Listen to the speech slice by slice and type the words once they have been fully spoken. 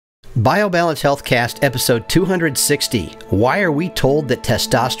BioBalance Healthcast episode 260. Why are we told that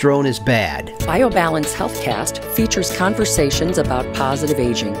testosterone is bad? BioBalance Healthcast features conversations about positive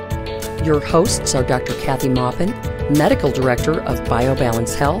aging. Your hosts are Dr. Kathy Maupin, Medical Director of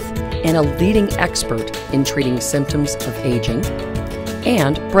BioBalance Health and a leading expert in treating symptoms of aging,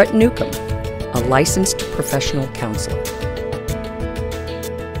 and Brett Newcomb, a licensed professional counselor.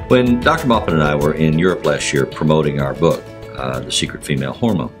 When Dr. Maupin and I were in Europe last year promoting our book, The Secret Female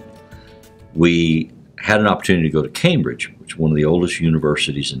Hormone, we had an opportunity to go to Cambridge, which is one of the oldest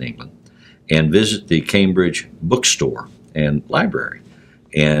universities in England, and visit the Cambridge bookstore and library.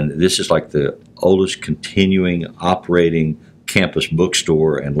 And this is like the oldest continuing operating campus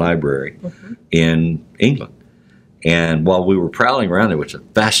bookstore and library in England. And while we were prowling around there, which is a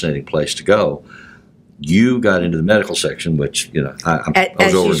fascinating place to go, you got into the medical section, which, you know, I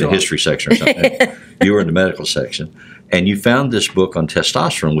was over in the history section or something. You were in the medical section. And you found this book on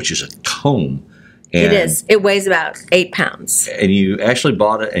testosterone, which is a tome. It is. It weighs about 8 pounds. And you actually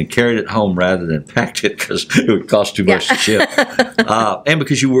bought it and carried it home rather than packed it because it would cost too much to ship. And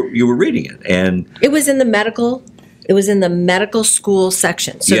because you were reading it. And it was in the medical. It was in the medical school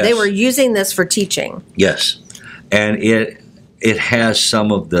section. So they were using this for teaching. Yes. And it has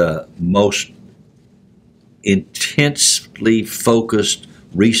some of the most intensely focused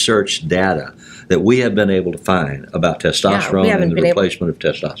research data that we have been able to find about testosterone and the replacement of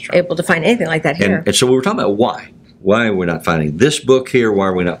testosterone. Able to find anything like that here. And so we were talking about why. Why are we not finding this book here? Why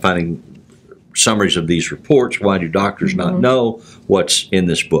are we not finding summaries of these reports? Why do doctors not know what's in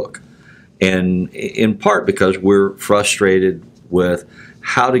this book? And in part because we're frustrated with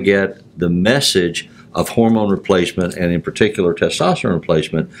how to get the message of hormone replacement, and in particular testosterone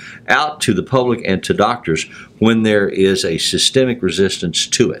replacement, out to the public and to doctors when there is a systemic resistance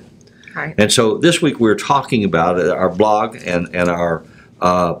to it. Right. And so this week we're talking about it. Our blog and our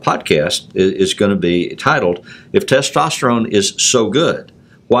podcast is going to be titled, If Testosterone is So Good,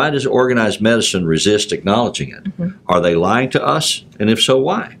 Why Does Organized Medicine Resist Acknowledging It? Are they lying to us? And if so,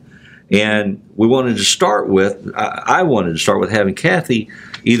 why? And we wanted to start with, I wanted to start with having Kathy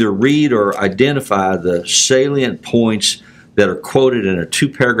either read or identify the salient points that are quoted in a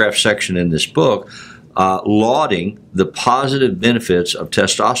 2-paragraph section in this book, lauding the positive benefits of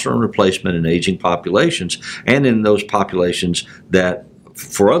testosterone replacement in aging populations and in those populations that,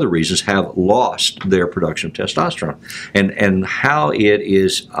 for other reasons, have lost their production of testosterone. And how it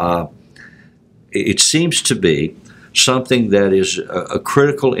is, it seems to be something that is a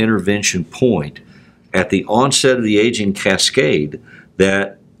critical intervention point at the onset of the aging cascade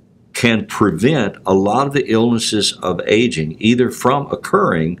that can prevent a lot of the illnesses of aging either from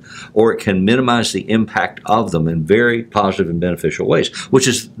occurring, or it can minimize the impact of them in very positive and beneficial ways, which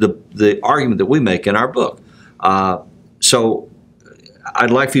is the argument that we make in our book. So I'd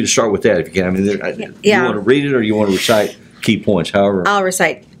like for you to start with that if you can. I mean, you want to read it or you want to recite key points, however. I'll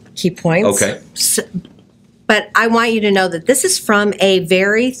recite key points. Okay. But I want you to know that this is from a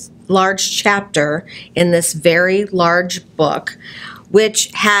very large chapter in this very large book, which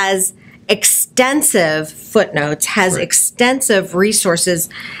has extensive footnotes, has extensive resources,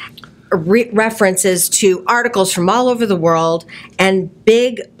 references to articles from all over the world, and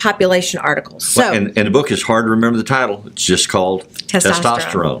big population articles. So, and the book is hard to remember the title. It's just called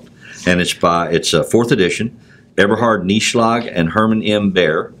Testosterone. And it's a 4th edition, Eberhard Nieschlag and Herman M.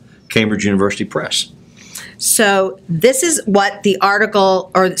 Baer, Cambridge University Press. So this is what the article,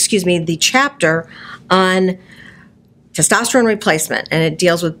 or excuse me, the chapter on testosterone replacement, and it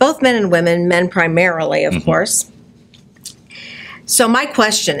deals with both men and women, men primarily, of course. So my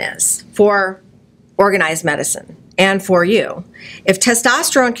question is, for organized medicine and for you, if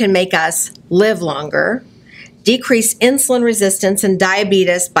testosterone can make us live longer, decrease insulin resistance and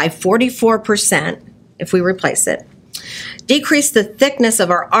diabetes by 44% if we replace it, decrease the thickness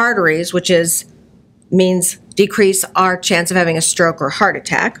of our arteries, which means decrease our chance of having a stroke or heart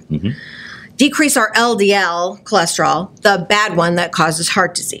attack, decrease our LDL cholesterol, the bad one that causes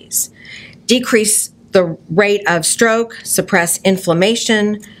heart disease, decrease the rate of stroke, suppress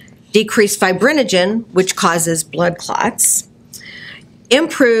inflammation, decrease fibrinogen, which causes blood clots,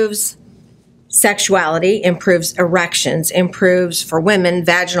 improves sexuality, improves erections, improves, for women,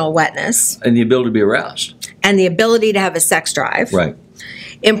 vaginal wetness. And the ability to be aroused. And the ability to have a sex drive. Right.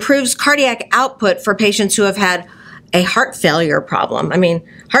 Improves cardiac output for patients who have had a heart failure problem. I mean,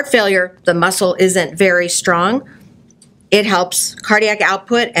 heart failure, the muscle isn't very strong. It helps cardiac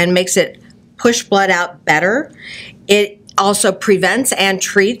output and makes it push blood out better. It also prevents and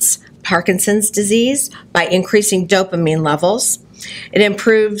treats Parkinson's disease by increasing dopamine levels. It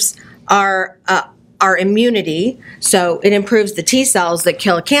improves our our immunity. So it improves the T cells that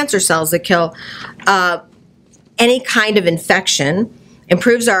kill cancer cells, that kill any kind of infection,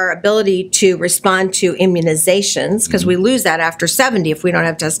 improves our ability to respond to immunizations, because we lose that after 70 if we don't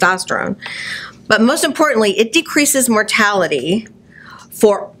have testosterone. But most importantly, it decreases mortality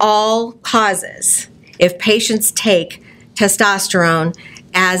for all causes if patients take testosterone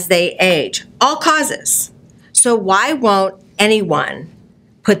as they age. All causes. So why won't anyone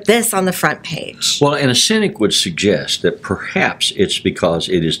put this on the front page? Well, and a cynic would suggest that perhaps it's because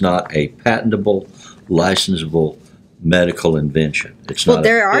it is not a patentable, licensable medical invention. It's not. Well,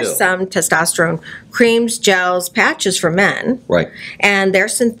 there are pill. some testosterone creams, gels, patches for men. Right. And they're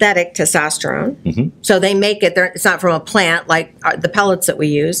synthetic testosterone. So they make it, it's not from a plant like the pellets that we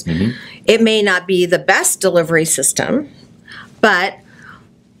use. It may not be the best delivery system, but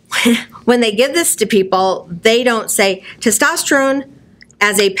when they give this to people, they don't say testosterone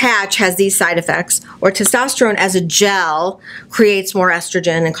as a patch has these side effects, or testosterone as a gel creates more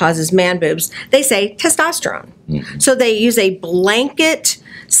estrogen and causes man boobs. They say testosterone. So they use a blanket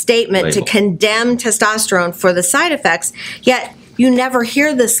statement to condemn testosterone for the side effects, yet you never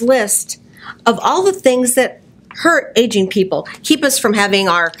hear this list of all the things that hurt aging people, keep us from having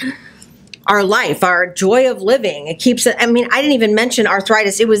our life, our joy of living. It keeps it, I mean, I didn't even mention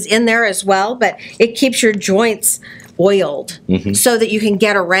arthritis. It was in there as well, but it keeps your joints oiled so that you can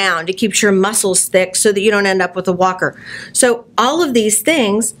get around. It keeps your muscles thick so that you don't end up with a walker. So all of these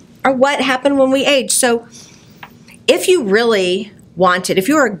things are what happen when we age. So if you really wanted, if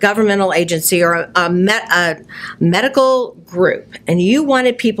you were a governmental agency or a medical group and you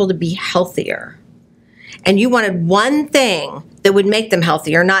wanted people to be healthier, and you wanted one thing that would make them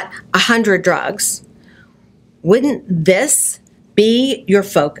healthier, not 100 drugs, wouldn't this be your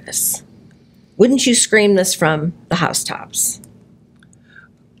focus? Wouldn't you scream this from the housetops?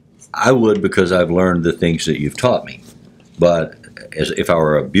 I would, because I've learned the things that you've taught me. But if I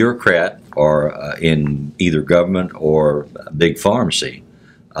were a bureaucrat or in either government or big pharmacy,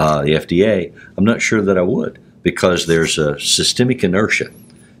 the FDA, I'm not sure that I would, because there's a systemic inertia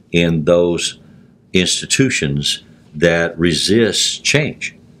in those institutions that resists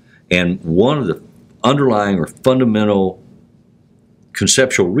change. And one of the underlying or fundamental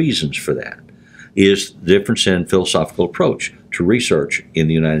conceptual reasons for that is the difference in philosophical approach to research in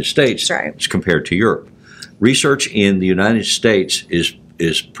the United States as compared to Europe. Research in the United States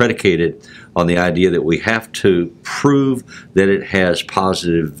is predicated on the idea that we have to prove that it has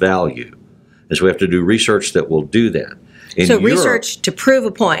positive value. And so we have to do research that will do that. In so Europe, research to prove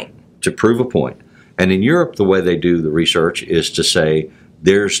a point. To prove a point. And in Europe, the way they do the research is to say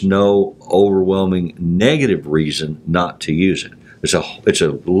there's no overwhelming negative reason not to use it. It's a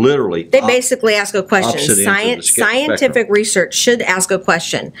literally. They basically ask a question. Scientific research should ask a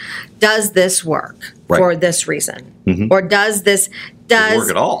question: does this work for this reason, or does this work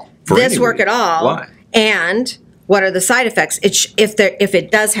at all? Work at all? Why? And what are the side effects? If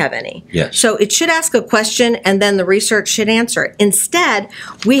it does have any. Yes. So it should ask a question, and then the research should answer it. Instead,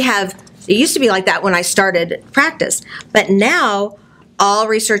 we have. It used to be like that when I started practice, but now all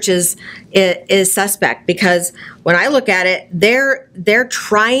research is suspect, because when I look at it, they're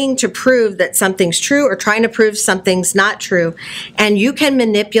trying to prove that something's true or trying to prove something's not true, and you can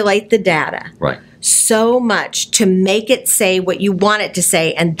manipulate the data so much to make it say what you want it to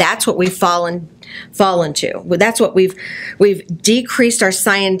say, and that's what we've fallen into. That's what we've decreased our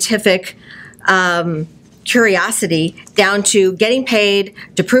scientific curiosity down to getting paid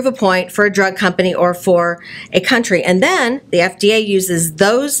to prove a point for a drug company or for a country. And then the FDA uses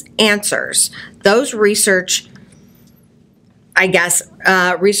those answers, those research,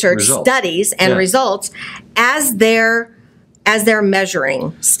 research studies and results as their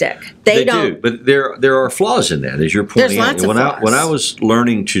measuring stick. They don't. Do, but there are flaws in that, as you're pointing out. There's lots of flaws. When I was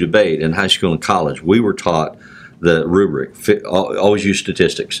learning to debate in high school and college, we were taught the rubric: always use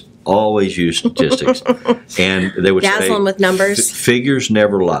statistics. Always use statistics. And they would dazzle say, them with numbers. Figures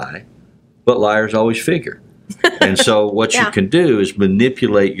never lie, but liars always figure. And so what you can do is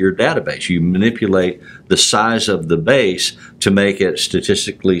manipulate your database. You manipulate the size of the base to make it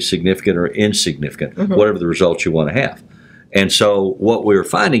statistically significant or insignificant, whatever the results you want to have. And so what we're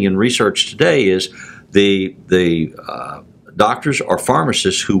finding in research today is the doctors or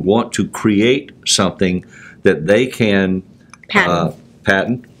pharmacists who want to create something that they can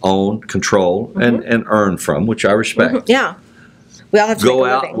patent, own, control, and earn from, which I respect. Yeah. We all have to go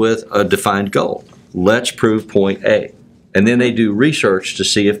out with a defined goal. Let's prove point A. And then they do research to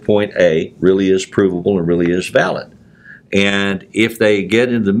see if point A really is provable and really is valid. And if they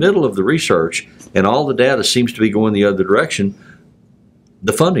get in the middle of the research and all the data seems to be going the other direction,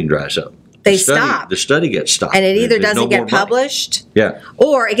 the funding dries up. they stop. The study gets stopped. And it either There's doesn't no get more money. published, Yeah.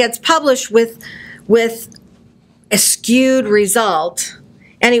 or it gets published with a skewed result.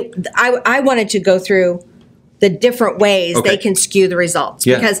 And I wanted to go through the different ways Okay. they can skew the results,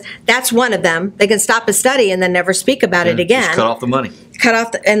 Yeah. because that's one of them. They can stop a study and then never speak about it again. Just cut off the money.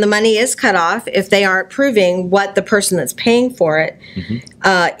 And the money is cut off if they aren't proving what the person that's paying for it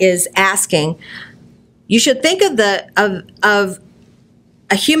is asking. You should think of of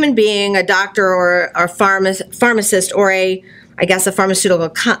a human being, a doctor or a pharmacist, or a pharmaceutical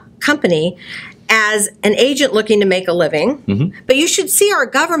company, as an agent looking to make a living. But you should see our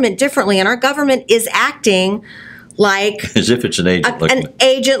government differently, and our government is acting like As if it's an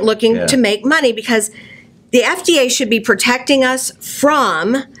agent. looking Yeah. to make money, because the FDA should be protecting us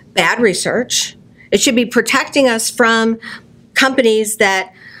from bad research. It should be protecting us from companies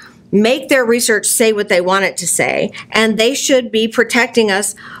that make their research say what they want it to say, and they should be protecting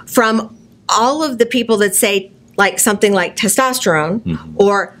us from all of the people that say something like testosterone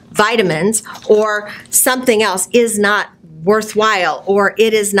or vitamins or something else is not worthwhile or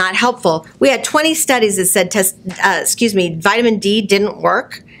it is not helpful. We had 20 studies that said vitamin D didn't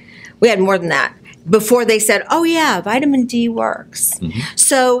work. We had more than that before they said, oh yeah, vitamin D works.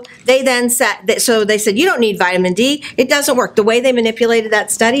 So they said, you don't need vitamin D. It doesn't work. The way they manipulated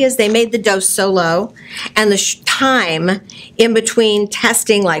that study is they made the dose so low, and the time in between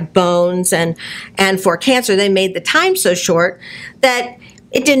testing like bones and for cancer, they made the time so short that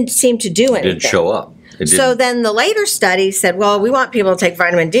it didn't seem to do anything. It didn't show up. So then the later study said, well, we want people to take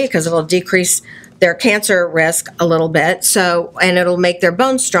vitamin D because it will decrease their cancer risk a little bit, and it'll make their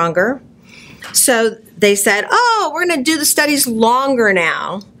bones stronger. So they said, oh, we're going to do the studies longer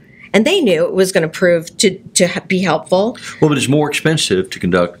now. And they knew it was going to prove to be helpful. Well, but it's more expensive to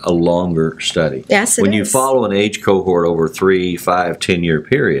conduct a longer study. Yes, it When is. you follow an age cohort over 3, 5, 10-year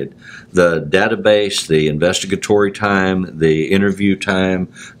period, the database, the investigatory time, the interview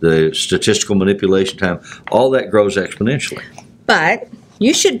time, the statistical manipulation time, all that grows exponentially. But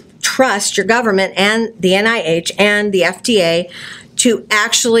you should trust your government and the NIH and the FDA to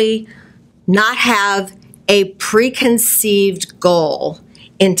actually not have a preconceived goal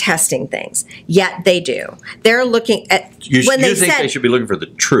in testing things. Yet they do. They're looking at You think they should be looking for the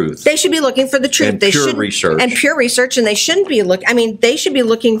truth. They should be looking for the truth. And They pure shouldn't- research. And pure research, and they shouldn't be they should be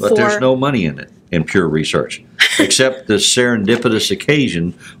looking But for. there's no money in it, in pure research, except the serendipitous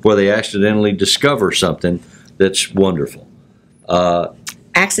occasion where they accidentally discover something that's wonderful.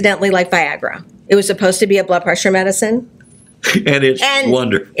 Accidentally, like Viagra. It was supposed to be a blood pressure medicine. And it's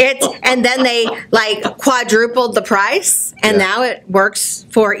wonderful. And then they quadrupled the price, and now it works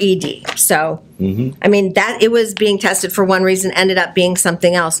for ED. So, I mean, that it was being tested for one reason, ended up being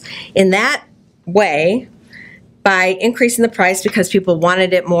something else. In that way, by increasing the price because people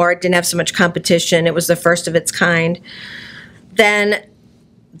wanted it more, it didn't have so much competition, it was the first of its kind, then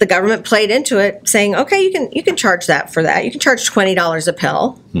the government played into it, saying, okay, you can charge that for that. You can charge $20 a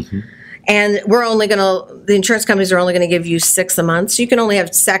pill. And the insurance companies are only going to give you 6 a month. So you can only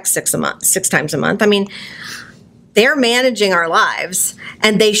have sex 6 times a month. I mean, they're managing our lives,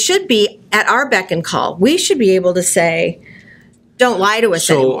 and they should be at our beck and call. We should be able to say, don't lie to us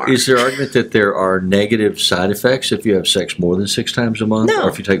anymore. So is there argument that there are negative side effects if you have sex more than 6 times a month? No. Or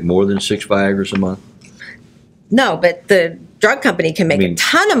if you take more than 6 Viagras a month? No, but the drug company can make a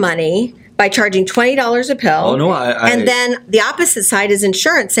ton of money by charging $20 a pill. Oh, no, and then the opposite side is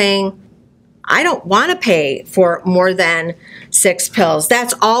insurance saying, I don't want to pay for more than 6 pills.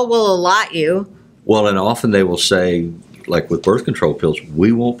 That's all we'll allot you. Well, and often they will say, like with birth control pills,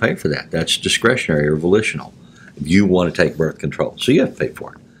 we won't pay for that. That's discretionary or volitional. You want to take birth control, so you have to pay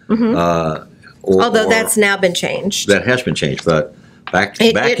for it. Although that's now been changed. That has been changed, but back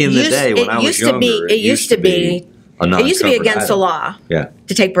in the day when I was younger, it used to be against the law. Yeah.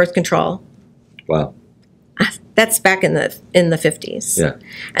 To take birth control. Wow. That's back in the 50s. Yeah.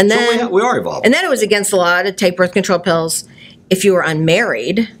 And then so we are evolving. And then it was against the law to take birth control pills if you were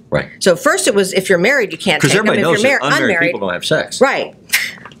unmarried. Right. So first it was if you're married you can't take them. Because everybody knows if you're that unmarried people don't have sex. Right.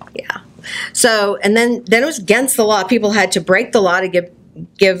 Yeah. So and then it was against the law. People had to break the law to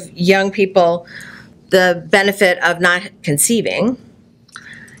give young people the benefit of not conceiving.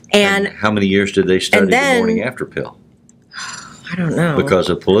 And how many years did they study the morning after pill? I don't know. Because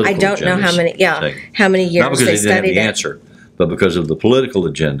of political I don't know how many. Yeah, how many years not because they they didn't have studied the it. answer, but because of the political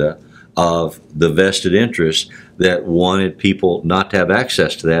agenda of the vested interests that wanted people not to have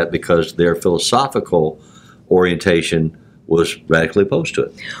access to that because their philosophical orientation was radically opposed to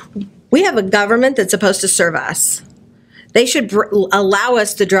it. We have a government that's supposed to serve us. They should allow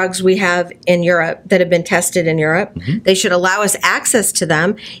us the drugs we have in Europe that have been tested in Europe. They should allow us access to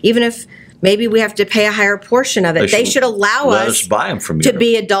them, even if maybe we have to pay a higher portion of it. They should allow let us buy them from to you.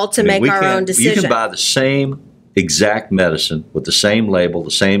 be adult to make our own decision. You can buy the same exact medicine with the same label,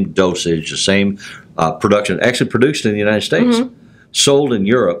 the same dosage, the same production, actually produced in the United States, sold in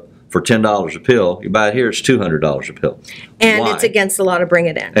Europe for $10 a pill. You buy it here, it's $200 a pill. And Why? it's against the law to bring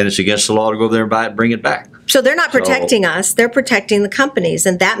it in. And it's against the law to go over there and buy it and bring it back. So they're not protecting us; they're protecting the companies,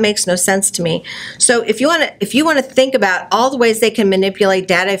 and that makes no sense to me. So if you want to think about all the ways they can manipulate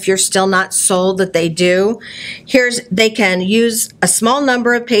data, if you're still not sold that they do, they can use a small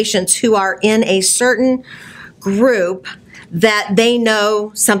number of patients who are in a certain group that they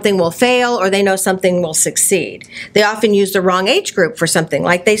know something will fail or they know something will succeed. They often use the wrong age group for something.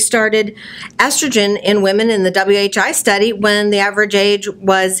 Like they started estrogen in women in the WHI study when the average age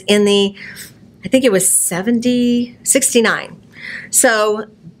was I think it was 69. So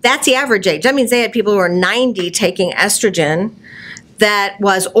that's the average age. That means they had people who are 90 taking estrogen that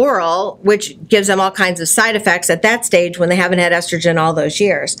was oral, which gives them all kinds of side effects at that stage when they haven't had estrogen all those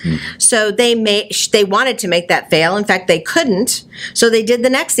years. So they wanted to make that fail. In fact, they couldn't. So they did the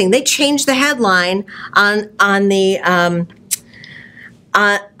next thing. They changed the headline on the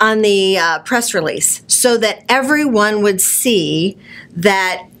press release so that everyone would see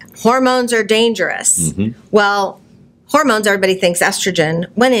that hormones are dangerous. Well, hormones, everybody thinks estrogen,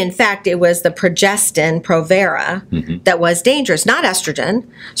 when in fact it was the progestin, Provera, that was dangerous, not estrogen.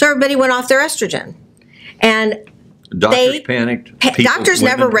 So everybody went off their estrogen. And doctors panicked. Doctors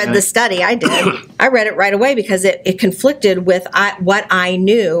never read the study. I did. I read it right away because it conflicted with what I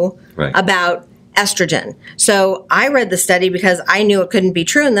knew about estrogen. So I read the study because I knew it couldn't be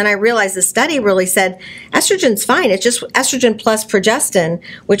true. And then I realized the study really said estrogen's fine. It's just estrogen plus progestin,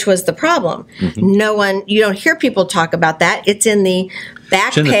 which was the problem. You don't hear people talk about that. It's in the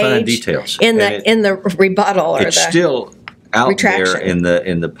back page. It's in the fine details. In the rebuttal. It's still out there in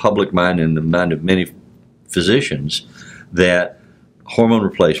the public mind and the mind of many physicians that hormone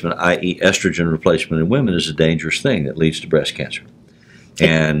replacement, i.e. estrogen replacement in women, is a dangerous thing that leads to breast cancer.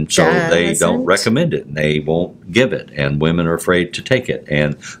 And so they don't recommend it, and they won't give it, and women are afraid to take it.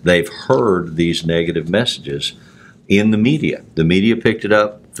 And they've heard these negative messages in the media. The media picked it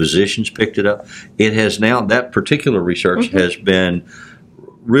up. Physicians picked it up. It has now, that particular research has been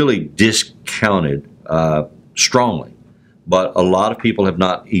really discounted strongly. But a lot of people have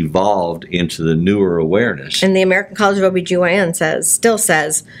not evolved into the newer awareness. And the American College of OBGYN still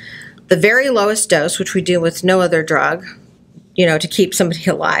says the very lowest dose, which we do with no other drug, to keep somebody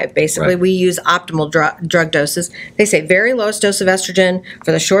alive, basically. We use optimal drug doses. They say very lowest dose of estrogen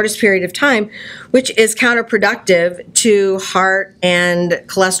for the shortest period of time, which is counterproductive to heart and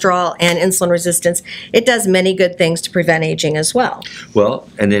cholesterol and insulin resistance. It does many good things to prevent aging as well. Well,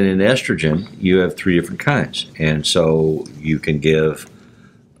 and then in estrogen, you have 3 different kinds. And so you can give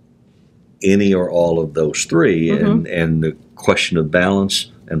any or all of those 3, and the question of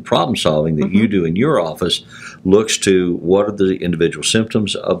balance and problem solving that you do in your office looks to what are the individual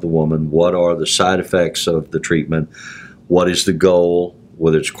symptoms of the woman, what are the side effects of the treatment, what is the goal,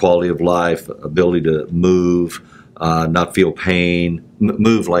 whether it's quality of life, ability to move, not feel pain,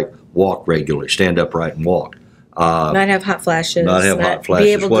 move like walk regularly, stand upright and walk. Not have hot flashes.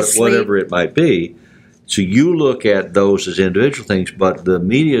 Be able to sleep. Whatever it might be. So you look at those as individual things, but the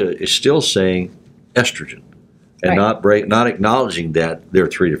media is still saying estrogen. And not acknowledging that there are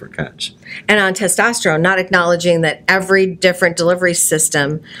 3 different kinds. And on testosterone, not acknowledging that every different delivery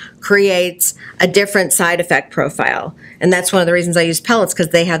system creates a different side effect profile. And that's one of the reasons I use pellets, because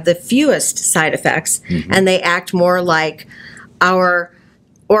they have the fewest side effects, and they act more like our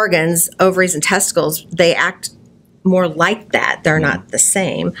organs, ovaries and testicles. They act more like that. They're not the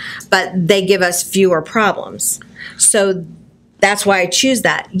same, but they give us fewer problems. So that's why I choose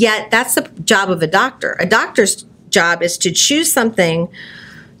that. Yet that's the job of a doctor. A doctor's job is to choose something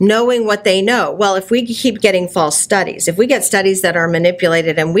knowing what they know. Well, if we keep getting false studies, if we get studies that are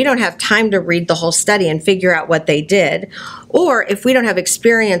manipulated and we don't have time to read the whole study and figure out what they did, or if we don't have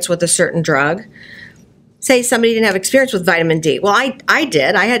experience with a certain drug, say somebody didn't have experience with vitamin D. Well, I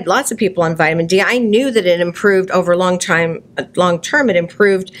did. I had lots of people on vitamin D. I knew that it improved over long term, it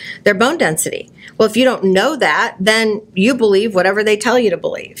improved their bone density. Well, if you don't know that, then you believe whatever they tell you to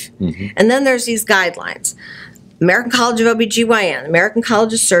believe. And then there's these guidelines. American College of OBGYN, American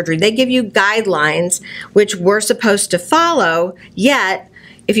College of Surgery, they give you guidelines which we're supposed to follow, yet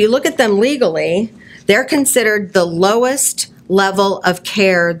if you look at them legally, they're considered the lowest level of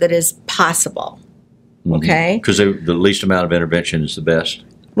care that is possible. Okay? Because the least amount of intervention is the best.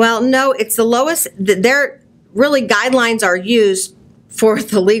 Well, no, it's the lowest. Really, guidelines are used for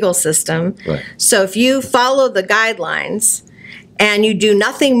the legal system. So if you follow the guidelines and you do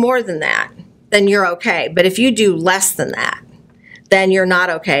nothing more than that, then you're okay. But if you do less than that, then you're not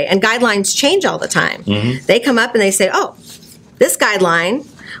okay. And guidelines change all the time. They come up and they say, oh, this guideline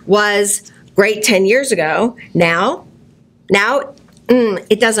was great 10 years ago. Now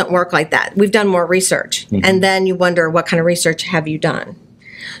it doesn't work like that. We've done more research. And then you wonder, what kind of research have you done?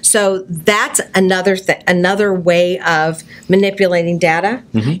 So that's another way of manipulating data.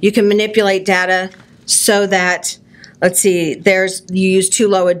 You can manipulate data so that, let's see, you use too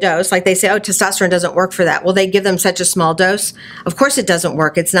low a dose. Like they say, oh, testosterone doesn't work for that. Well, they give them such a small dose. Of course it doesn't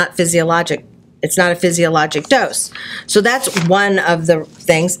work. It's not physiologic. It's not a physiologic dose. So that's one of the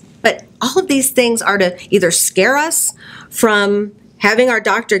things. But all of these things are to either scare us from having our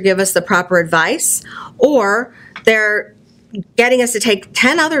doctor give us the proper advice, or they're getting us to take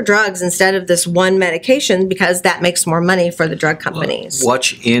 10 other drugs instead of this one medication because that makes more money for the drug companies.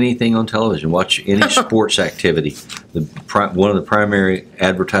 Watch anything on television. Watch any sports activity. One of the primary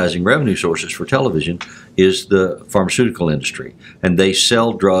advertising revenue sources for television is the pharmaceutical industry. And they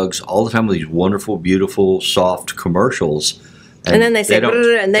sell drugs all the time with these wonderful, beautiful, soft commercials. And then they say,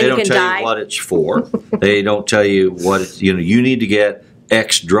 and then you can die. They don't tell you what it's for. They don't tell you what you need to get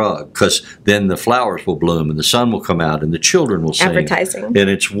X drug, because then the flowers will bloom and the sun will come out and the children will sing. Advertising. And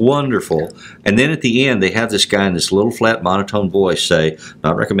it's wonderful. And then at the end, they have this guy in this little flat monotone voice say,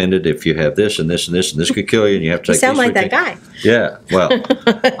 not recommended if you have this and this and this, and this could kill you and you have to take You sound like that things. guy. Yeah, well,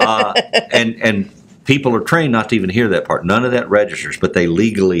 and people are trained not to even hear that part. None of that registers, but they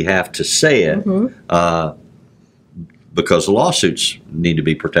legally have to say it because the lawsuits need to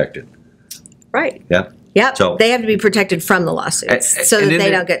be protected. Right. Yeah. Yep. So, they have to be protected from the lawsuits so that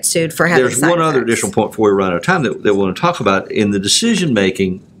they don't get sued for having side There's one other effects. additional point before we run out of time that we want to talk about. In the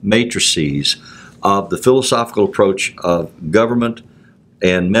decision-making matrices of the philosophical approach of government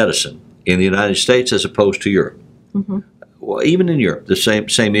and medicine in the United States as opposed to Europe. Well, even in Europe, the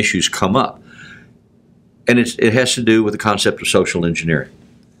same issues come up. And it has to do with the concept of social engineering.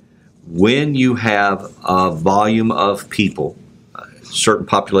 When you have a volume of people, certain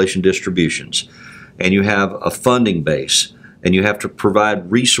population distributions, and you have a funding base, and you have to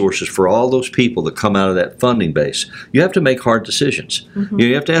provide resources for all those people that come out of that funding base, you have to make hard decisions.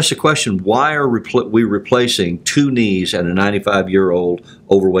 You have to ask the question, why are we replacing 2 knees and a 95-year-old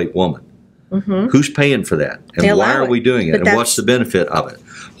overweight woman? Who's paying for that? And why are we doing it? And what's the benefit of it?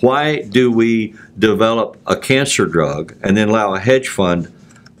 Why do we develop a cancer drug and then allow a hedge fund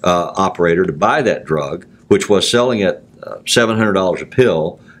operator to buy that drug, which was selling at $700 a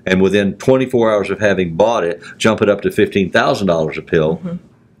pill, and within 24 hours of having bought it, jump it up to $15,000 a pill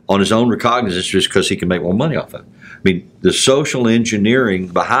on his own recognizance just because he can make more money off of it? I mean, the social engineering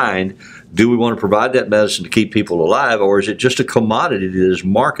behind, do we want to provide that medicine to keep people alive, or is it just a commodity that is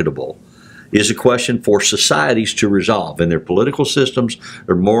marketable, is a question for societies to resolve in their political systems,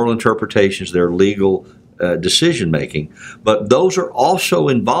 their moral interpretations, their legal decision-making. But those are also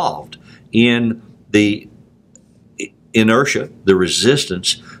involved in the inertia, the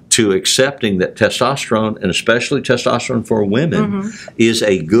resistance to accepting that testosterone, and especially testosterone for women, is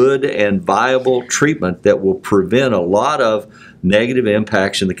a good and viable treatment that will prevent a lot of negative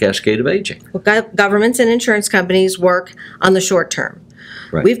impacts in the cascade of aging. Well, governments and insurance companies work on the short term.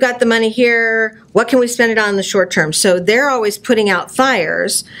 Right. We've got the money here. What can we spend it on in the short term? So they're always putting out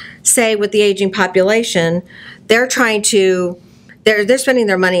fires, say with the aging population. They're trying to, they're spending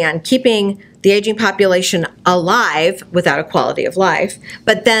their money on keeping the aging population alive without a quality of life.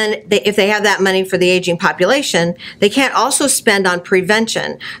 But then if they have that money for the aging population, they can't also spend on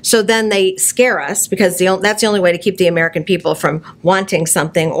prevention. So then they scare us, because that's the only way to keep the American people from wanting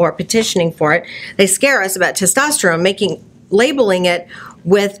something or petitioning for it. They scare us about testosterone, labeling it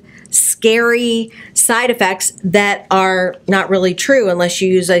with scary side effects that are not really true unless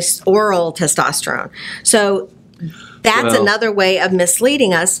you use a oral testosterone. So that's another way of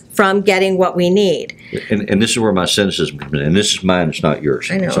misleading us from getting what we need. And this is where my cynicism comes in. And this is mine, it's not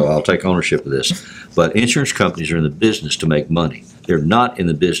yours. I know. So I'll take ownership of this. But insurance companies are in the business to make money. They're not in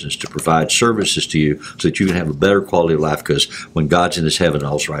the business to provide services to you so that you can have a better quality of life, because when God's in his heaven,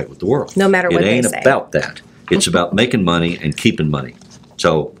 all's right with the world. No matter what they say. It ain't about that. It's about making money and keeping money.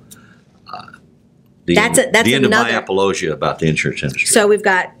 So the end of my apologia about the insurance industry. So we've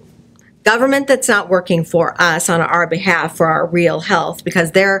got government that's not working for us on our behalf for our real health,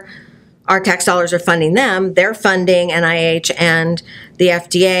 because our tax dollars are funding them. They're funding NIH and the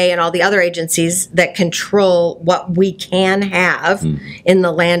FDA and all the other agencies that control what we can have in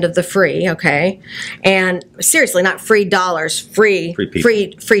the land of the free, okay? And seriously, not free dollars, free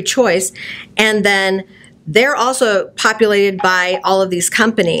choice. And then they're also populated by all of these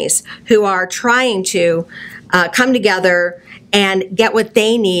companies who are trying to come together and get what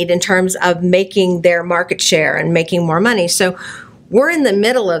they need in terms of making their market share and making more money. So we're in the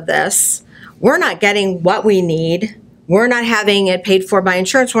middle of this. We're not getting what we need. We're not having it paid for by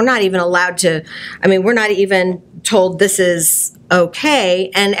insurance. We're not even allowed to, we're not even told this is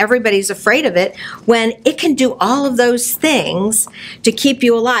okay, and everybody's afraid of it when it can do all of those things to keep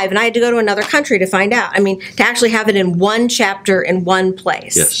you alive. And I had to go to another country to find out. To actually have it in one chapter in one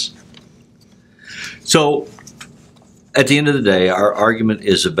place. Yes. So at the end of the day, our argument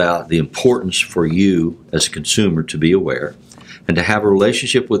is about the importance for you as a consumer to be aware and to have a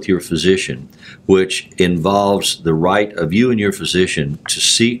relationship with your physician, which involves the right of you and your physician to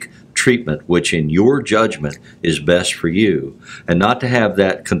seek treatment which in your judgment is best for you, and not to have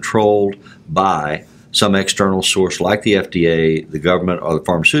that controlled by some external source like the FDA, the government, or the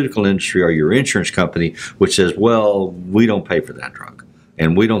pharmaceutical industry, or your insurance company, which says, well, we don't pay for that drug,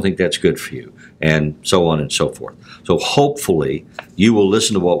 and we don't think that's good for you, and so on and so forth. So hopefully you will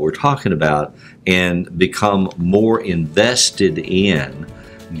listen to what we're talking about and become more invested in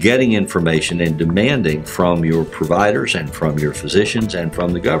getting information and demanding from your providers and from your physicians and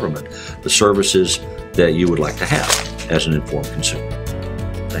from the government the services that you would like to have as an informed consumer.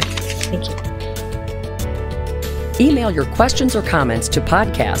 Thank you. Thank you. Email your questions or comments to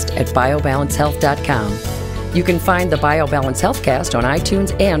podcast@biobalancehealth.com. You can find the BioBalance Healthcast on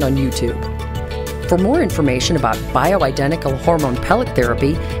iTunes and on YouTube. For more information about bioidentical hormone pellet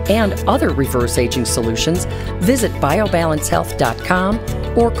therapy and other reverse aging solutions, visit biobalancehealth.com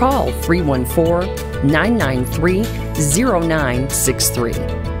or call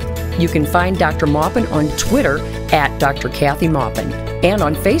 314-993-0963. You can find Dr. Maupin on Twitter at Dr. Kathy Maupin and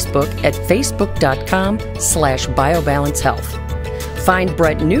on Facebook at facebook.com/biobalancehealth. Find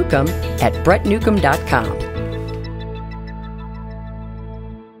Brett Newcomb at brettnewcomb.com.